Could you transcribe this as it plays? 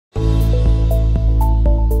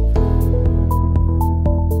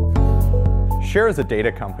Share is a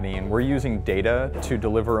data company, and we're using data to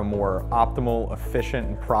deliver a more optimal, efficient,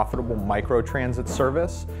 and profitable microtransit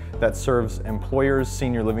service that serves employers,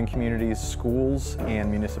 senior living communities, schools, and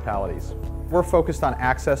municipalities. We're focused on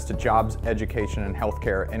access to jobs, education, and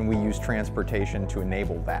healthcare, and we use transportation to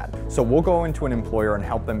enable that. So we'll go into an employer and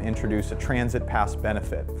help them introduce a transit pass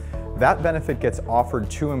benefit. That benefit gets offered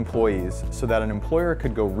to employees so that an employer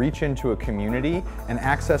could go reach into a community and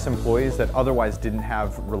access employees that otherwise didn't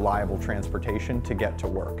have reliable transportation to get to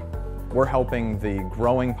work. We're helping the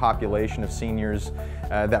growing population of seniors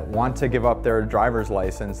that want to give up their driver's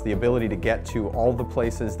license the ability to get to all the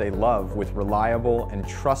places they love with reliable and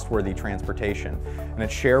trustworthy transportation. And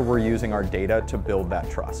at Share, we're using our data to build that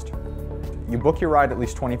trust. You book your ride at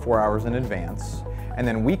least 24 hours in advance, and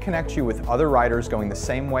then we connect you with other riders going the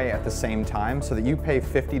same way at the same time so that you pay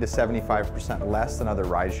 50 to 75% less than other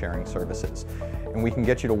ride-sharing services. And we can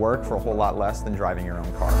get you to work for a whole lot less than driving your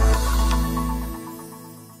own car.